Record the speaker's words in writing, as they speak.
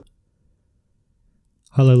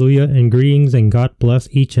Hallelujah and greetings and God bless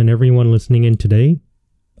each and everyone listening in today.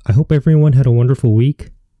 I hope everyone had a wonderful week.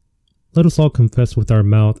 Let us all confess with our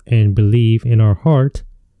mouth and believe in our heart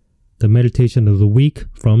the meditation of the week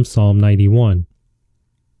from Psalm 91.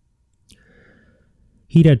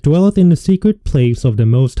 He that dwelleth in the secret place of the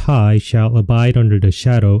Most High shall abide under the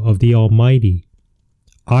shadow of the Almighty.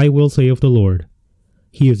 I will say of the Lord,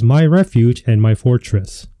 He is my refuge and my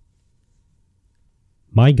fortress.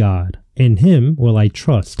 My God, in Him will I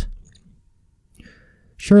trust.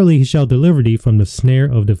 Surely He shall deliver thee from the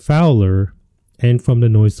snare of the fowler and from the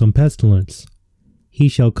noisome pestilence. He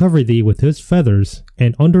shall cover thee with His feathers,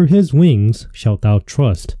 and under His wings shalt thou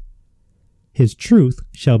trust. His truth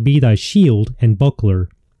shall be thy shield and buckler.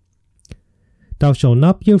 Thou shalt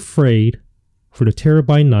not be afraid for the terror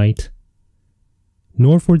by night,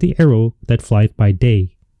 nor for the arrow that flieth by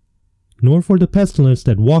day, nor for the pestilence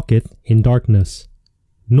that walketh in darkness,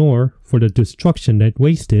 nor for the destruction that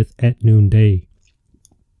wasteth at noonday.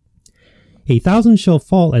 1,000 shall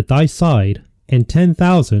fall at thy side, and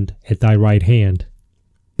 10,000 at thy right hand,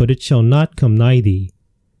 but it shall not come nigh thee.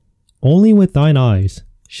 Only with thine eyes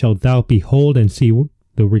shalt thou behold and see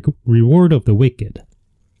the reward of the wicked.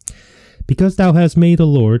 Because thou hast made the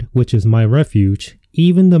Lord, which is my refuge,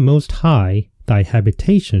 even the Most High, thy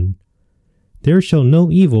habitation, there shall no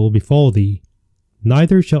evil befall thee,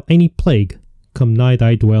 neither shall any plague come nigh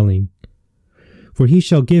thy dwelling. For He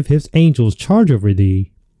shall give His angels charge over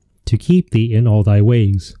thee, to keep thee in all thy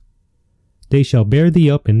ways. They shall bear thee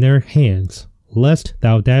up in their hands, lest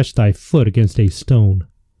thou dash thy foot against a stone.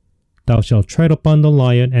 Thou shalt tread upon the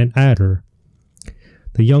lion and adder.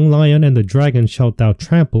 The young lion and the dragon shalt thou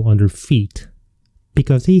trample under feet.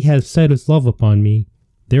 Because he has set his love upon me,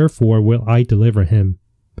 therefore will I deliver him.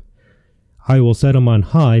 I will set him on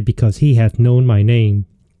high, because he hath known my name.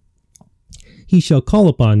 He shall call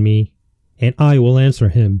upon me, and I will answer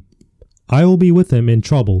him. I will be with him in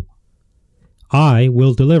trouble. I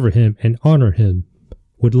will deliver him and honor him.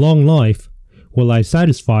 With long life will I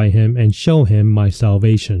satisfy him and show him my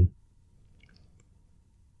salvation.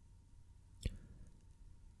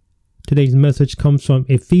 Today's message comes from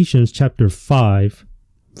Ephesians chapter 5,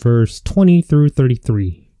 verse 20 through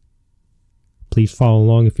 33. Please follow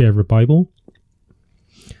along if you have your Bible.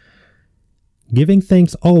 Giving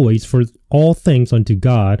thanks always for all things unto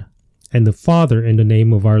God and the Father in the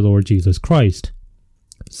name of our Lord Jesus Christ,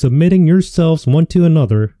 submitting yourselves one to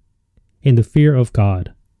another in the fear of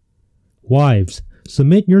God. Wives,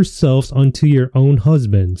 submit yourselves unto your own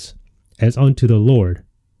husbands, as unto the Lord.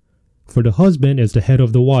 For the husband is the head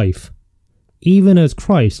of the wife, even as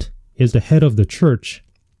Christ is the head of the church,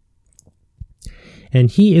 and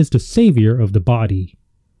He is the Savior of the body.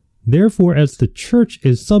 Therefore, as the church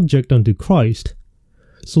is subject unto Christ,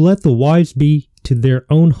 so let the wives be to their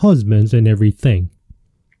own husbands in everything.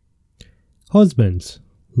 Husbands,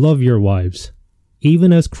 love your wives,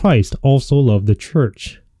 even as Christ also loved the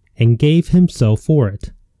church, and gave Himself for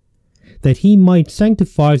it, that He might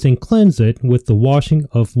sanctify and cleanse it with the washing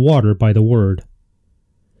of water by the word,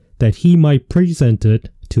 that He might present it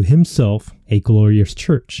to Himself a glorious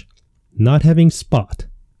church, not having spot,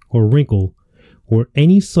 or wrinkle, or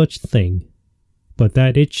any such thing, but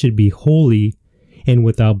that it should be holy and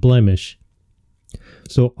without blemish.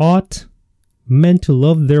 So ought men to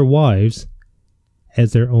love their wives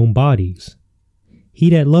as their own bodies. He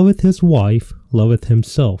that loveth his wife loveth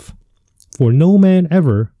himself. For no man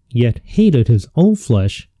ever yet hated his own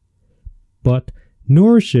flesh, but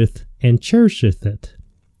nourisheth and cherisheth it,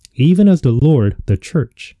 even as the Lord the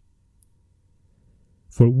church.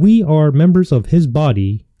 For we are members of His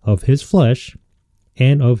body, of His flesh,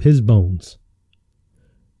 and of His bones.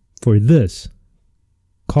 For this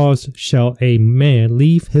cause shall a man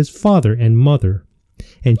leave his father and mother,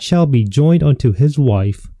 and shall be joined unto his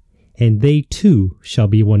wife, and they two shall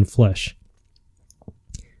be one flesh.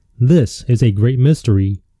 This is a great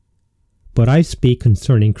mystery, but I speak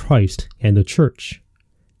concerning Christ and the church.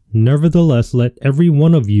 Nevertheless, let every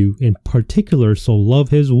one of you in particular so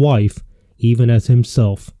love his wife even as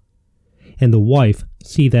himself, and the wife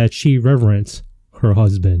see that she reverence her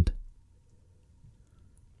husband.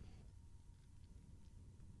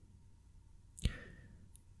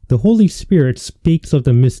 The Holy Spirit speaks of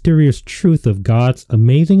the mysterious truth of God's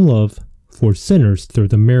amazing love for sinners through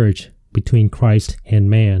the marriage between Christ and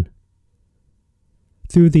man.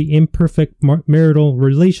 Through the imperfect marital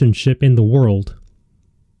relationship in the world,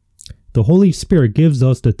 the Holy Spirit gives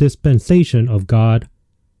us the dispensation of God,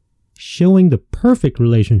 showing the perfect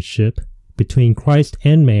relationship between Christ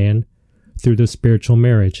and man through the spiritual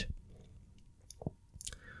marriage.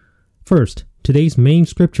 First, today's main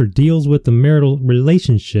scripture deals with the marital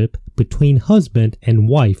relationship between husband and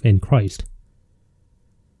wife in Christ.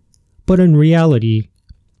 But in reality,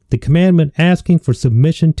 the commandment asking for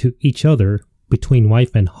submission to each other between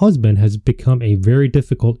wife and husband has become a very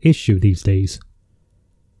difficult issue these days.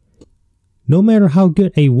 No matter how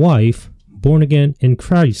good a wife, born again in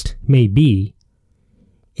Christ, may be,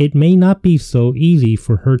 it may not be so easy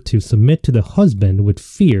for her to submit to the husband with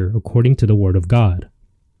fear according to the Word of God.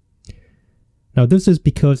 Now this is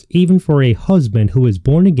because even for a husband who is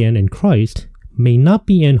born again in Christ may not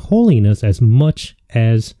be in holiness as much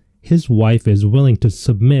as his wife is willing to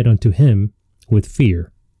submit unto him with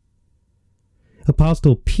fear.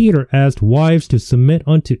 Apostle Peter asked wives to submit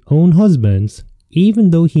unto own husbands,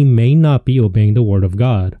 even though he may not be obeying the word of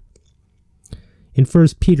God. In 1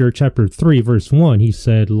 Peter chapter 3 verse 1, he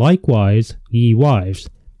said, "Likewise, ye wives,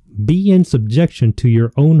 be in subjection to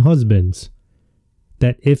your own husbands,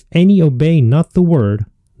 that if any obey not the word,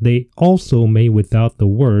 they also may without the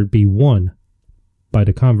word be won by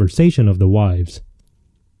the conversation of the wives."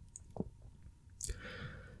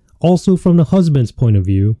 Also from the husband's point of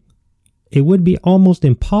view, it would be almost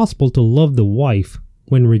impossible to love the wife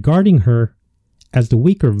when regarding her as the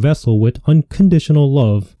weaker vessel with unconditional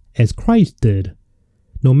love as Christ did,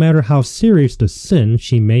 no matter how serious the sin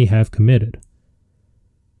she may have committed.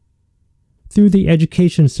 Through the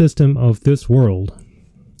education system of this world,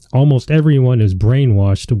 almost everyone is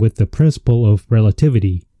brainwashed with the principle of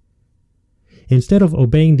relativity. Instead of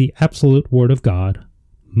obeying the absolute word of God,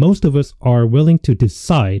 most of us are willing to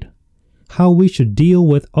decide how we should deal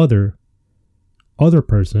with other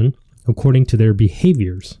person according to their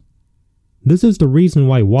behaviors. This is the reason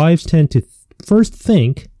why wives tend to first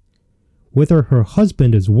think whether her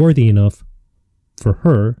husband is worthy enough for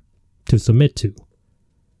her to submit to.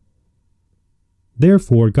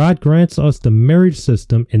 Therefore, God grants us the marriage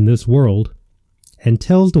system in this world and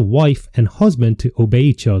tells the wife and husband to obey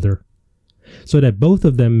each other, so that both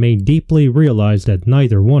of them may deeply realize that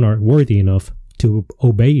neither one are worthy enough to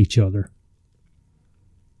obey each other.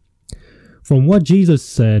 From what Jesus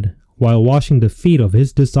said while washing the feet of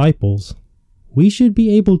his disciples, we should be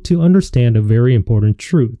able to understand a very important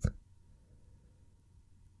truth.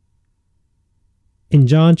 In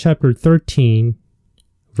John chapter 13,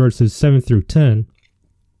 verses 7 through 10,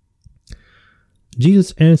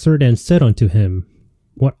 Jesus answered and said unto him,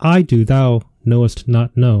 "What I do thou knowest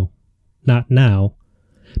not now,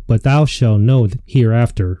 but thou shalt know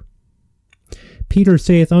hereafter." Peter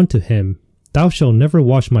saith unto him, "Thou shalt never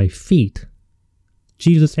wash my feet."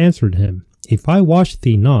 Jesus answered him, "If I wash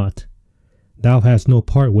thee not, thou hast no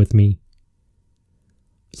part with me."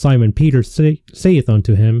 Simon Peter saith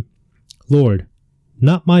unto him, "Lord,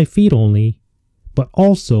 not my feet only, but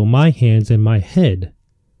also my hands and my head."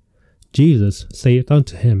 Jesus saith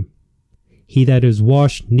unto him, "He that is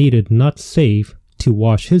washed needeth not save to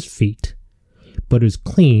wash his feet, but is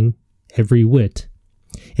clean every whit.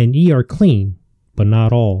 And ye are clean, but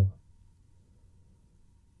not all."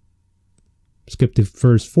 Skip to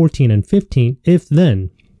verse 14 and 15. "If then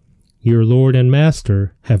your Lord and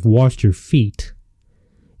Master have washed your feet,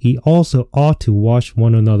 ye also ought to wash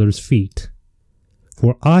one another's feet.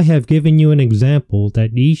 For I have given you an example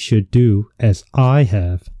that ye should do as I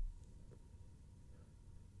have."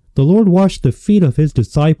 The Lord washed the feet of his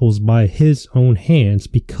disciples by his own hands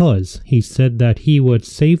because he said that he would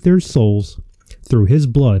save their souls through his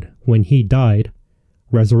blood when he died,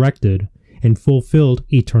 resurrected, and fulfilled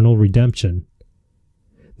eternal redemption.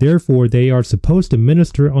 Therefore they are supposed to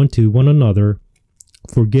minister unto one another,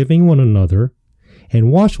 forgiving one another,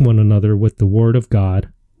 and wash one another with the word of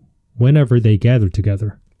God whenever they gather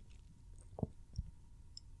together.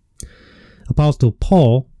 Apostle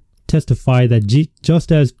Paul testified that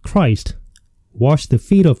just as Christ washed the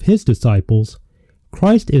feet of his disciples,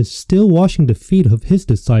 Christ is still washing the feet of his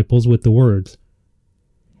disciples with the words,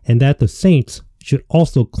 and that the saints should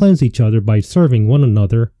also cleanse each other by serving one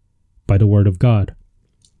another by the word of God.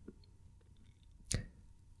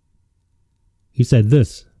 He said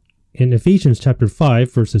this in Ephesians chapter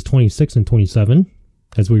 5, verses 26 and 27,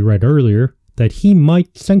 as we read earlier, that he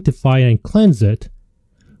might sanctify and cleanse it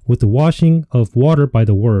with the washing of water by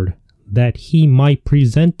the word, that he might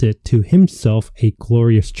present it to himself a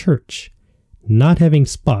glorious church, not having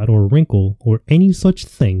spot or wrinkle or any such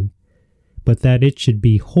thing, but that it should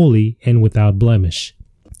be holy and without blemish.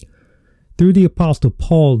 Through the Apostle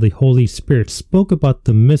Paul, the Holy Spirit spoke about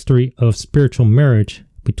the mystery of spiritual marriage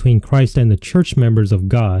between Christ and the church members of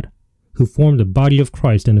God, who form the body of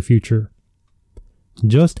Christ in the future.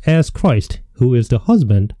 Just as Christ, who is the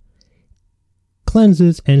husband,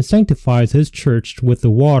 cleanses and sanctifies his church with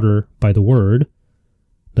the water by the word,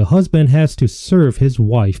 the husband has to serve his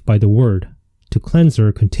wife by the word, to cleanse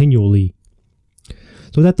her continually,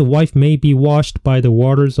 so that the wife may be washed by the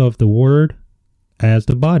waters of the word as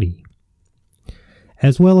the body,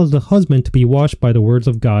 as well as the husband to be washed by the words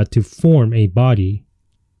of God to form a body,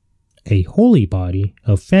 a holy body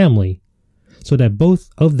of family, so that both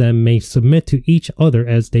of them may submit to each other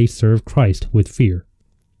as they serve Christ with fear.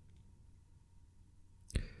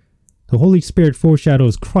 The Holy Spirit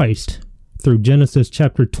foreshadows Christ through Genesis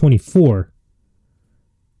chapter 24,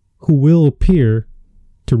 who will appear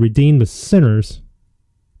to redeem the sinners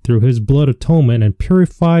through his blood atonement and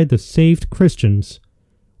purify the saved Christians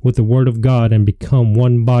with the word of God and become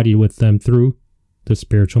one body with them through the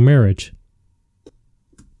spiritual marriage.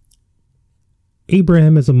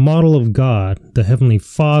 Abraham is a model of God, the Heavenly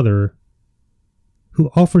Father,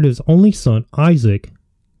 who offered his only son, Isaac,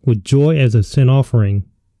 with joy as a sin offering.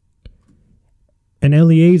 And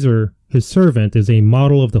Eliezer, his servant, is a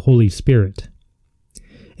model of the Holy Spirit.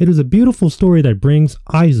 It is a beautiful story that brings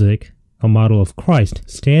Isaac, a model of Christ,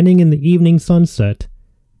 standing in the evening sunset,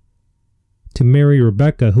 to marry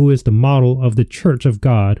Rebekah, who is the model of the Church of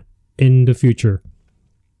God in the future.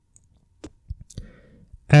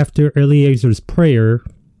 After Eliezer's prayer,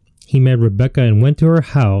 he met Rebekah and went to her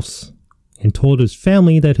house and told his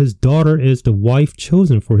family that his daughter is the wife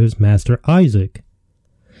chosen for his master Isaac.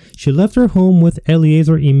 She left her home with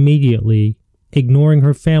Eliezer immediately, ignoring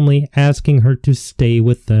her family, asking her to stay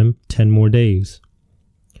with them 10 more days.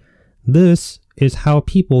 This is how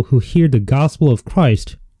people who hear the gospel of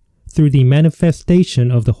Christ through the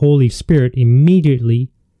manifestation of the Holy Spirit immediately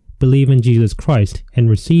believe in Jesus Christ and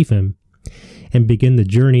receive him, and begin the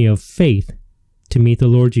journey of faith to meet the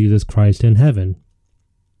Lord Jesus Christ in heaven.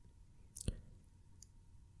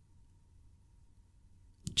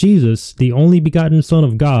 Jesus, the only begotten Son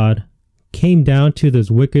of God, came down to this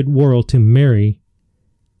wicked world to marry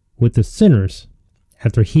with the sinners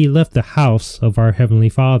after he left the house of our Heavenly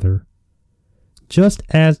Father. Just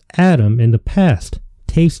as Adam in the past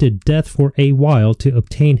tasted death for a while to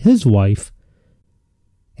obtain his wife,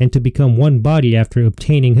 and to become one body after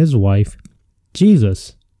obtaining his wife,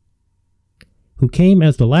 Jesus, who came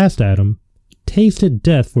as the last Adam, tasted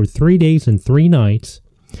death for 3 days and 3 nights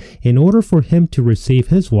in order for him to receive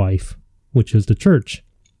his wife, which is the church.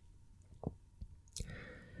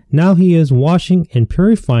 Now he is washing and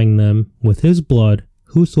purifying them with his blood,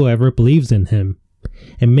 whosoever believes in him,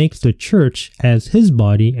 and makes the church as his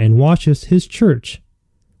body and washes his church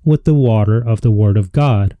with the water of the word of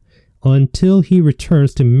God, until he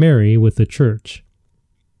returns to marry with the church.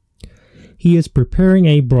 He is preparing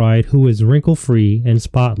a bride who is wrinkle-free and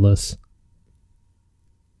spotless.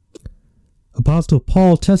 Apostle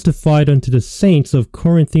Paul testified unto the saints of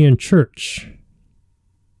Corinthian church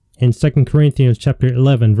in 2 Corinthians chapter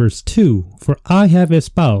 11, verse 2, "For I have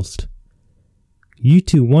espoused you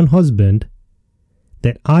to one husband,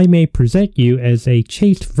 that I may present you as a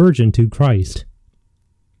chaste virgin to Christ."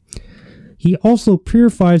 He also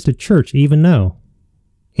purifies the church even now,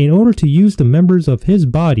 in order to use the members of his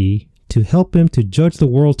body to help him to judge the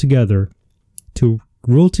world together, to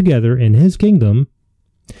rule together in his kingdom,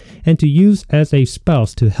 and to use as a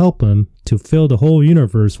spouse to help him to fill the whole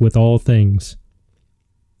universe with all things.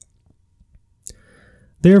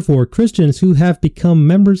 Therefore, Christians who have become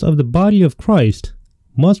members of the body of Christ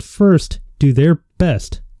must first do their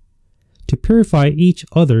best to purify each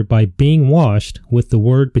other by being washed with the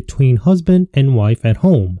word between husband and wife at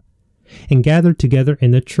home, and gather together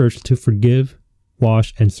in the church to forgive,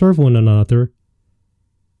 wash, and serve one another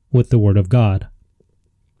with the word of God.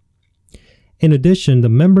 In addition, the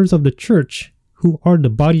members of the church, who are the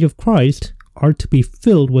body of Christ, are to be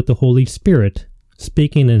filled with the Holy Spirit,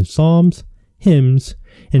 speaking in psalms, hymns,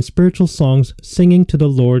 and spiritual songs, singing to the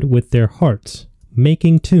Lord with their hearts,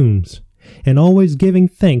 making tunes, and always giving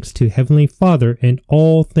thanks to Heavenly Father in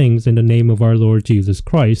all things in the name of our Lord Jesus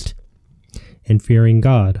Christ, and fearing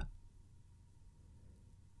God.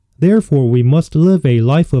 Therefore, we must live a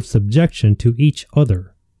life of subjection to each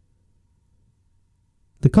other.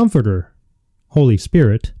 The Comforter, Holy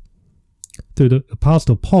Spirit, through the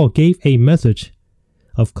Apostle Paul, gave a message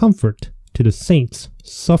of comfort to the saints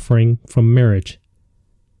suffering from marriage.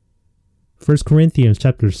 1 Corinthians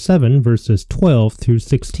chapter 7, verses 12 through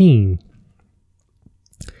 16.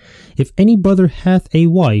 "If any brother hath a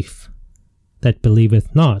wife that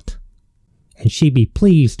believeth not, and she be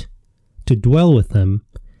pleased to dwell with him,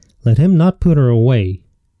 let him not put her away.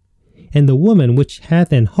 And the woman which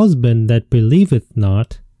hath an husband that believeth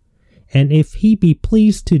not, and if he be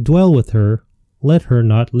pleased to dwell with her, let her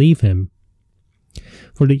not leave him.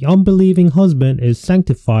 For the unbelieving husband is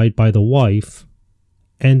sanctified by the wife,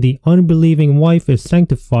 and the unbelieving wife is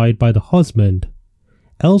sanctified by the husband.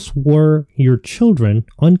 Else were your children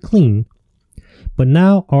unclean, but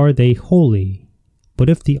now are they holy. But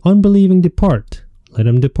if the unbelieving depart, let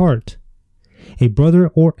him depart. A brother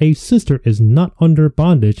or a sister is not under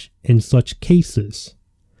bondage in such cases.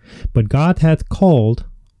 But God hath called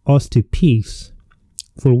us to peace.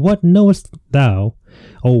 For what knowest thou,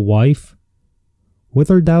 O wife,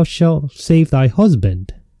 whither thou shalt save thy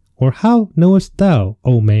husband? Or how knowest thou,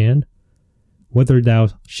 O man, whether thou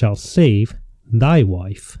shalt save thy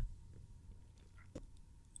wife?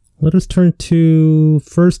 Let us turn to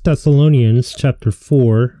 1 Thessalonians chapter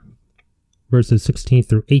 4, verses 16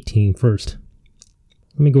 through 18 first.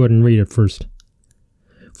 Let me go ahead and read it first.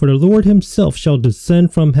 For the Lord himself shall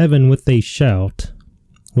descend from heaven with a shout,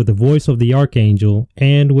 with the voice of the archangel,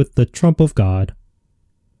 and with the trump of God.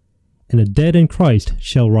 And the dead in Christ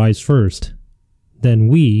shall rise first. Then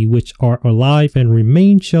we which are alive and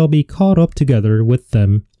remain shall be caught up together with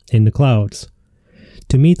them in the clouds,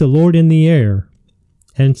 to meet the Lord in the air,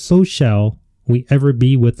 and so shall we ever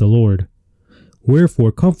be with the Lord.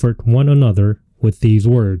 Wherefore comfort one another with these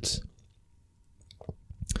words.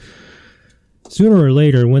 Sooner or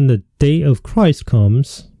later, when the day of Christ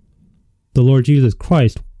comes, the Lord Jesus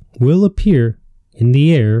Christ will appear in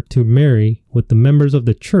the air to marry with the members of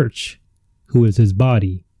the church, who is his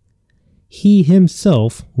body. He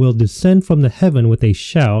himself will descend from the heaven with a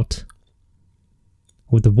shout,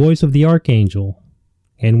 with the voice of the archangel,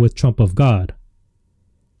 and with trump of God.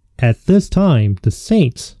 At this time, the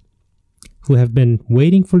saints who have been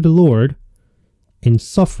waiting for the Lord in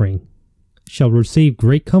suffering shall receive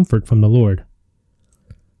great comfort from the Lord.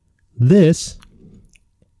 This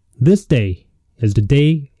day is the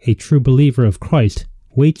day a true believer of Christ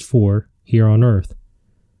waits for here on earth.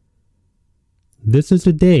 This is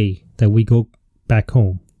the day that we go back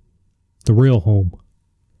home, the real home.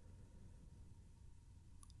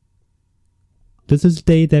 This is the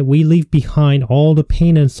day that we leave behind all the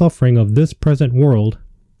pain and suffering of this present world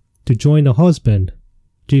to join the husband,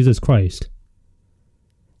 Jesus Christ.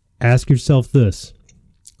 Ask yourself this: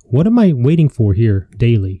 what am I waiting for here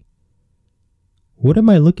daily? What am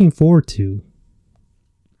I looking forward to?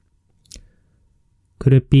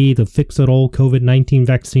 Could it be the fix-it-all COVID-19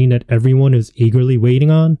 vaccine that everyone is eagerly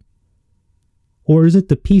waiting on? Or is it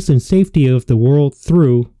the peace and safety of the world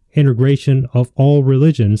through integration of all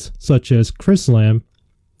religions, such as Chrislam,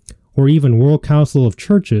 or even World Council of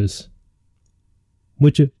Churches,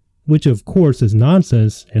 which of course is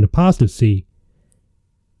nonsense and apostasy,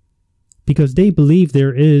 because they believe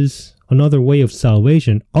there is another way of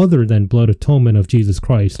salvation other than blood atonement of Jesus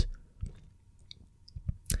Christ.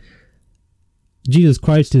 Jesus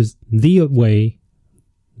Christ is the way,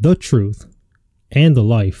 the truth, and the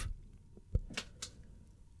life.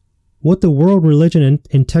 What the world religion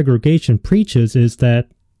integration preaches is that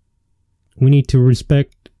we need to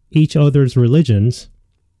respect each other's religions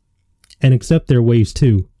and accept their ways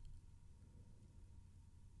too.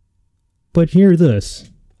 But hear this.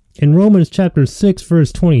 In Romans chapter 6,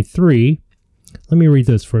 verse 23, let me read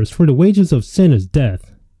this first. For the wages of sin is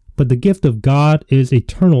death, but the gift of God is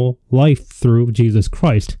eternal life through Jesus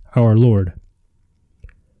Christ, our Lord.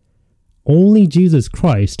 Only Jesus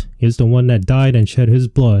Christ is the one that died and shed his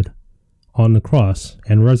blood on the cross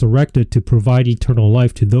and resurrected to provide eternal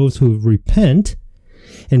life to those who repent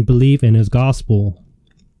and believe in his gospel.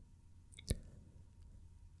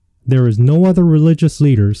 There is no other religious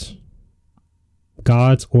leaders,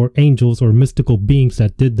 gods or angels or mystical beings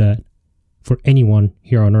that did that for anyone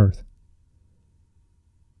here on earth.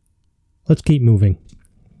 Let's keep moving.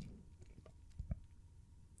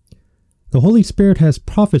 The Holy Spirit has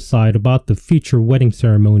prophesied about the future wedding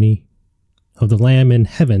ceremony of the Lamb in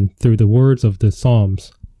heaven through the words of the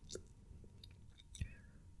Psalms.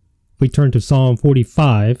 We turn to Psalm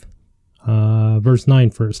 45, verse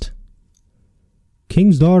 9 first.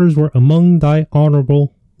 King's daughters were among thy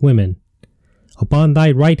honorable women. Upon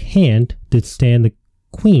thy right hand did stand the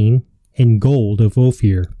queen in gold of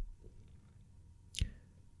Ophir.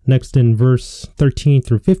 Next in verse 13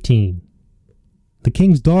 through 15. The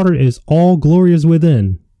king's daughter is all glorious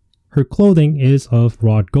within. Her clothing is of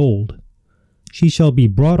wrought gold. She shall be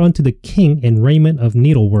brought unto the king in raiment of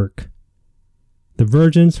needlework. The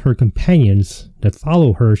virgins, her companions, that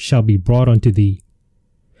follow her, shall be brought unto thee.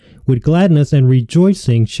 With gladness and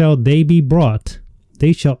rejoicing shall they be brought.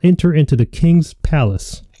 They shall enter into the king's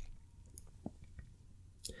palace.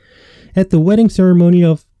 At the wedding ceremony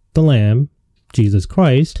of the Lamb, Jesus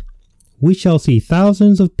Christ, we shall see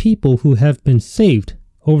thousands of people who have been saved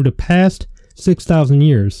over the past 6,000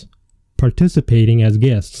 years, participating as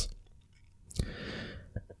guests.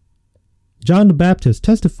 John the Baptist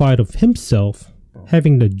testified of himself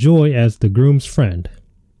having the joy as the groom's friend.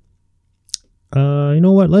 You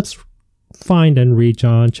know what? Let's find and read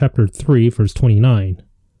John chapter 3, verse 29.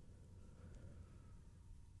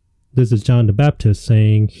 This is John the Baptist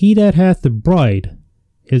saying, "He that hath the bride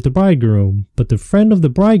is the bridegroom, but the friend of the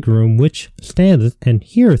bridegroom which standeth and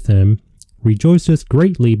heareth him rejoiceth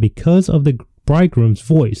greatly because of the bridegroom's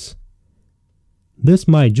voice. This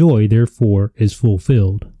my joy, therefore, is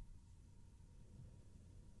fulfilled."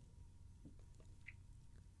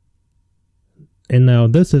 And now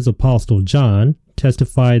this is Apostle John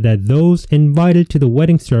testify that those invited to the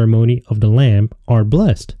wedding ceremony of the Lamb are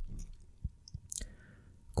blessed.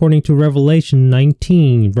 According to Revelation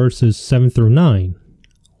 19, verses 7 through 9,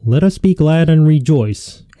 "Let us be glad and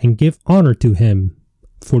rejoice, and give honor to him,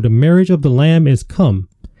 for the marriage of the Lamb is come,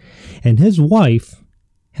 and his wife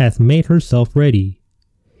hath made herself ready.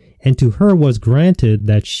 And to her was granted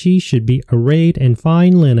that she should be arrayed in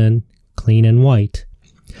fine linen, clean and white.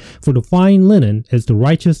 For the fine linen is the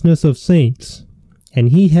righteousness of saints. And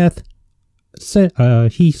he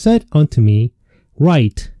said unto me,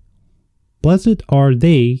 Write, Blessed are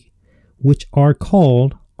they which are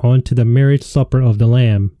called unto the marriage supper of the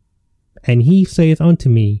Lamb. And he saith unto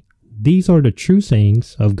me, These are the true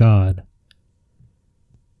sayings of God."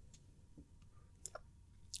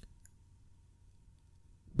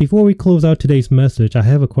 Before we close out today's message, I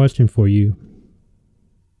have a question for you.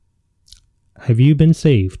 Have you been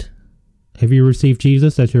saved? Have you received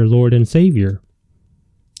Jesus as your Lord and Savior?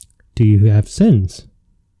 Do you have sins?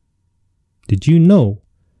 Did you know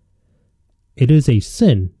it is a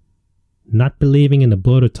sin not believing in the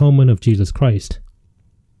blood atonement of Jesus Christ?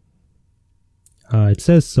 It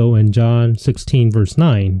says so in John 16, verse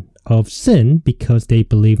 9, "Of sin, because they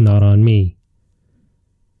believe not on me."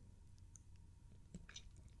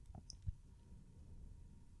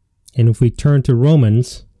 And if we turn to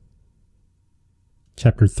Romans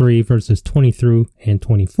chapter 3, verses 20 through and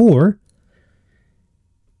 24,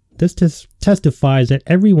 this testifies that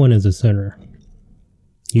everyone is a sinner.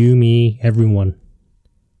 You, me, everyone.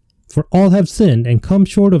 "For all have sinned and come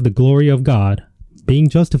short of the glory of God, being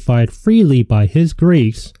justified freely by his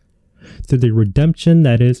grace through the redemption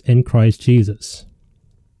that is in Christ Jesus."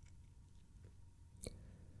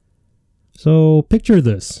 So picture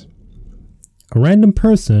this. A random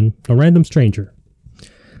person, a random stranger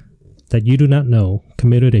that you do not know,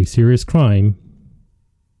 committed a serious crime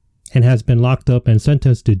and has been locked up and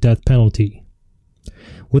sentenced to death penalty.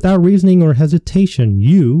 Without reasoning or hesitation,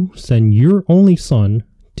 you send your only son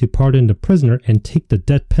to pardon the prisoner and take the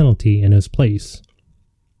death penalty in his place.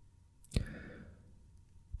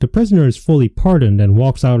 The prisoner is fully pardoned and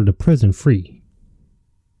walks out of the prison free.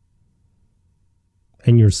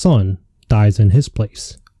 And your son dies in his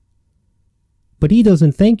place. But he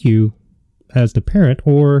doesn't thank you as the parent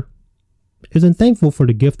or isn't thankful for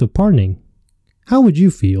the gift of pardoning. How would you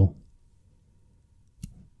feel?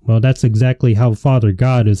 Well, that's exactly how Father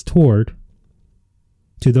God is toward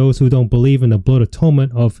to those who don't believe in the blood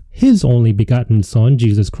atonement of his only begotten Son,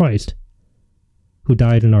 Jesus Christ, who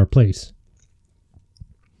died in our place.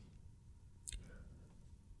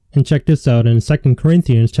 And check this out in 2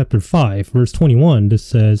 Corinthians chapter 5, verse 21, this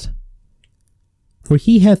says, "For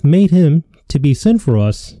he hath made him to be sin for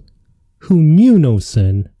us, who knew no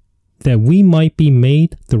sin, that we might be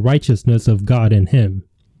made the righteousness of God in him."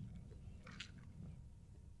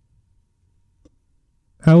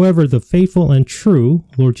 However, the faithful and true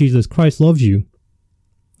Lord Jesus Christ loves you.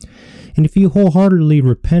 And if you wholeheartedly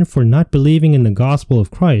repent for not believing in the gospel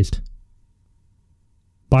of Christ,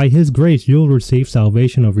 by his grace you'll receive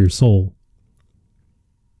salvation of your soul.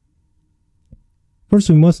 First,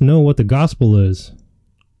 we must know what the gospel is.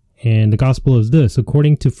 And the gospel is this,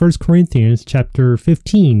 according to 1 Corinthians chapter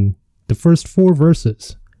 15, the first 4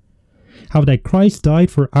 verses. How that Christ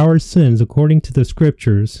died for our sins according to the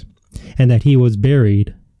scriptures, and that he was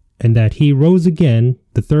buried, and that he rose again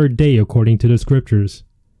the third day according to the scriptures.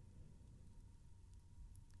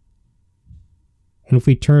 And if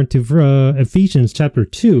we turn to Ephesians chapter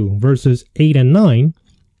 2, verses 8 and 9,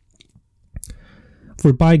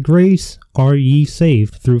 "For by grace are ye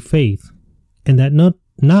saved through faith, and that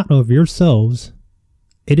not of yourselves,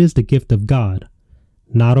 it is the gift of God,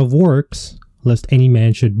 not of works, lest any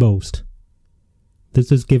man should boast."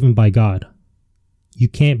 This is given by God. You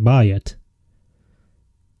can't buy it.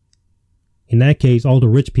 In that case, all the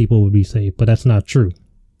rich people would be saved, but that's not true.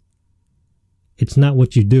 It's not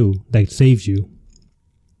what you do that saves you.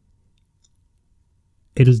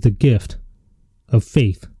 It is the gift of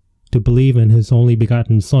faith to believe in his only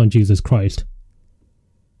begotten Son, Jesus Christ.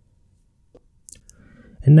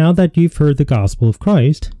 And now that you've heard the gospel of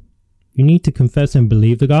Christ, you need to confess and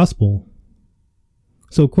believe the gospel.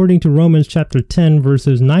 So according to Romans chapter 10,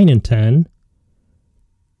 verses 9 and 10,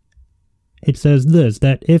 it says this,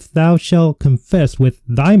 that if thou shalt confess with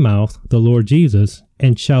thy mouth the Lord Jesus,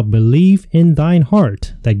 and shalt believe in thine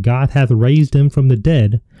heart that God hath raised him from the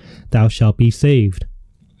dead, thou shalt be saved.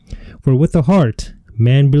 For with the heart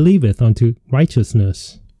man believeth unto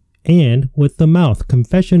righteousness, and with the mouth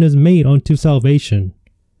confession is made unto salvation.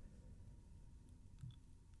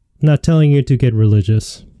 I'm not telling you to get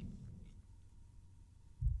religious.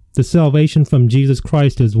 The salvation from Jesus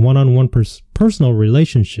Christ is one-on-one personal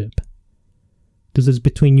relationship. This is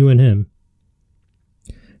between you and him.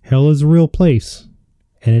 Hell is a real place,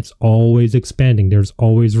 and it's always expanding. There's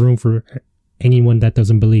always room for anyone that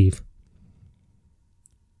doesn't believe.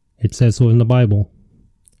 It says so in the Bible.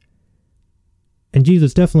 And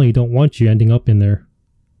Jesus definitely don't want you ending up in there.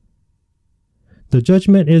 The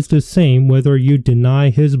judgment is the same whether you deny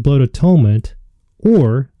his blood atonement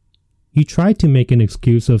or you try to make an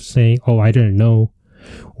excuse of saying, oh, I didn't know,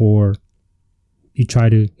 or you try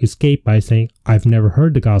to escape by saying, I've never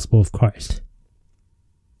heard the gospel of Christ.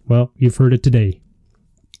 Well, you've heard it today.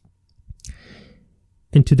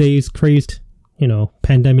 In today's crazed,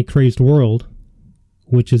 pandemic crazed world,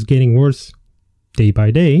 which is getting worse day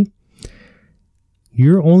by day,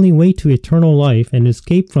 your only way to eternal life and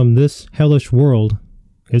escape from this hellish world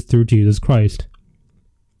is through Jesus Christ.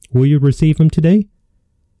 Will you receive him today?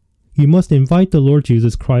 You must invite the Lord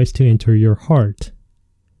Jesus Christ to enter your heart.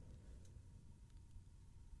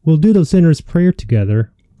 We'll do the sinner's prayer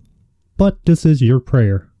together, but this is your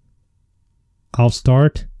prayer. I'll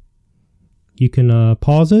start. You can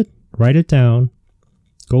pause it, write it down,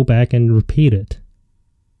 go back and repeat it.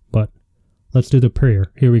 But let's do the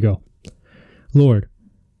prayer. Here we go. Lord,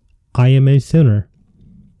 I am a sinner.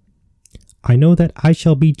 I know that I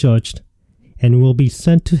shall be judged and will be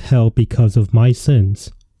sent to hell because of my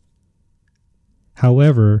sins.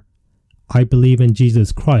 However, I believe in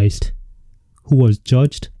Jesus Christ, who was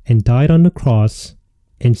judged and died on the cross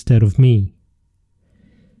instead of me.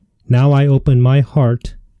 Now I open my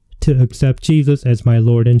heart to accept Jesus as my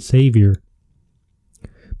Lord and Savior.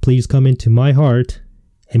 Please come into my heart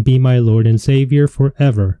and be my Lord and Savior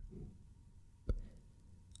forever.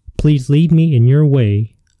 Please lead me in your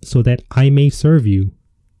way so that I may serve you.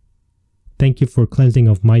 Thank you for cleansing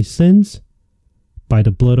of my sins by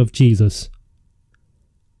the blood of Jesus.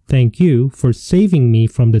 Thank you for saving me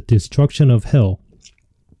from the destruction of hell.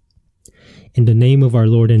 In the name of our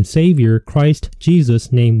Lord and Savior, Christ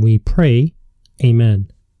Jesus' name we pray.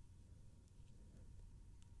 Amen.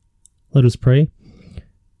 Let us pray.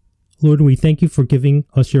 Lord, we thank you for giving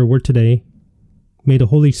us your word today. May the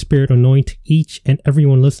Holy Spirit anoint each and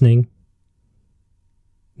everyone listening.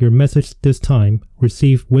 Your message this time,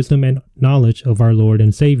 receive wisdom and knowledge of our Lord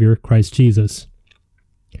and Savior, Christ Jesus.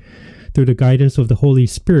 Through the guidance of the Holy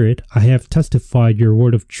Spirit, I have testified your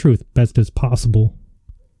word of truth best as possible.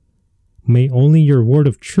 May only your word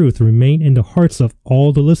of truth remain in the hearts of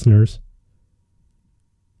all the listeners.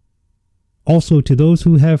 Also, to those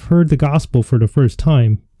who have heard the gospel for the first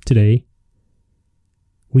time today,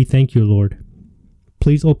 we thank you, Lord.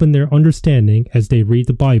 Please open their understanding as they read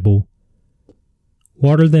the Bible.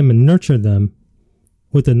 Water them and nurture them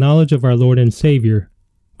with the knowledge of our Lord and Savior,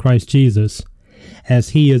 Christ Jesus, as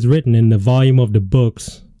he is written in the volume of the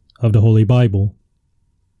books of the Holy Bible.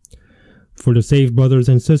 For the saved brothers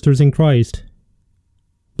and sisters in Christ,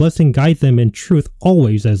 bless and guide them in truth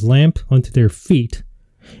always as lamp unto their feet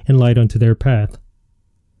and light unto their path.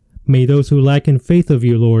 May those who lack in faith of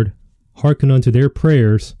you, Lord, hearken unto their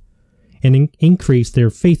prayers and increase their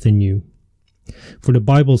faith in you. For the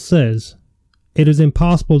Bible says, it is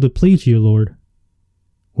impossible to please you, Lord,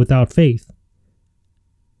 without faith.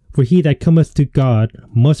 For he that cometh to God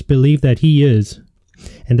must believe that he is,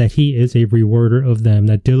 and that he is a rewarder of them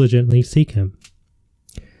that diligently seek him.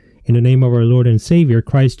 In the name of our Lord and Savior,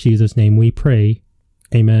 Christ Jesus' name we pray.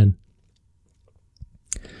 Amen.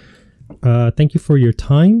 Thank you for your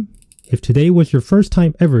time. If today was your first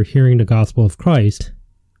time ever hearing the gospel of Christ,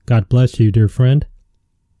 God bless you, dear friend.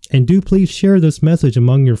 And do please share this message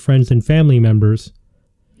among your friends and family members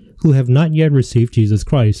who have not yet received Jesus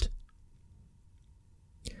Christ.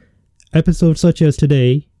 Episodes such as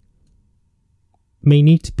today may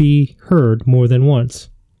need to be heard more than once,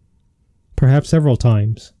 perhaps several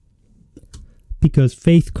times, because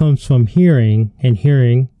faith comes from hearing, and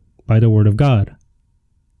hearing by the word of God.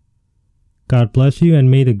 God bless you,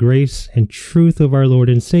 and may the grace and truth of our Lord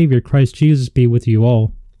and Savior Christ Jesus be with you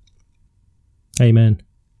all. Amen.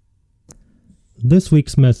 This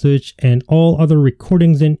week's message and all other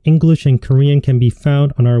recordings in English and Korean can be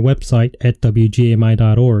found on our website at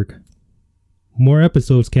wgmi.org. More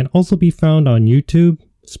episodes can also be found on YouTube,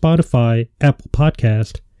 Spotify, Apple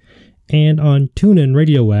Podcast, and on TuneIn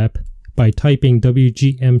Radio app by typing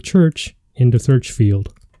WGM Church in the search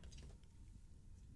field.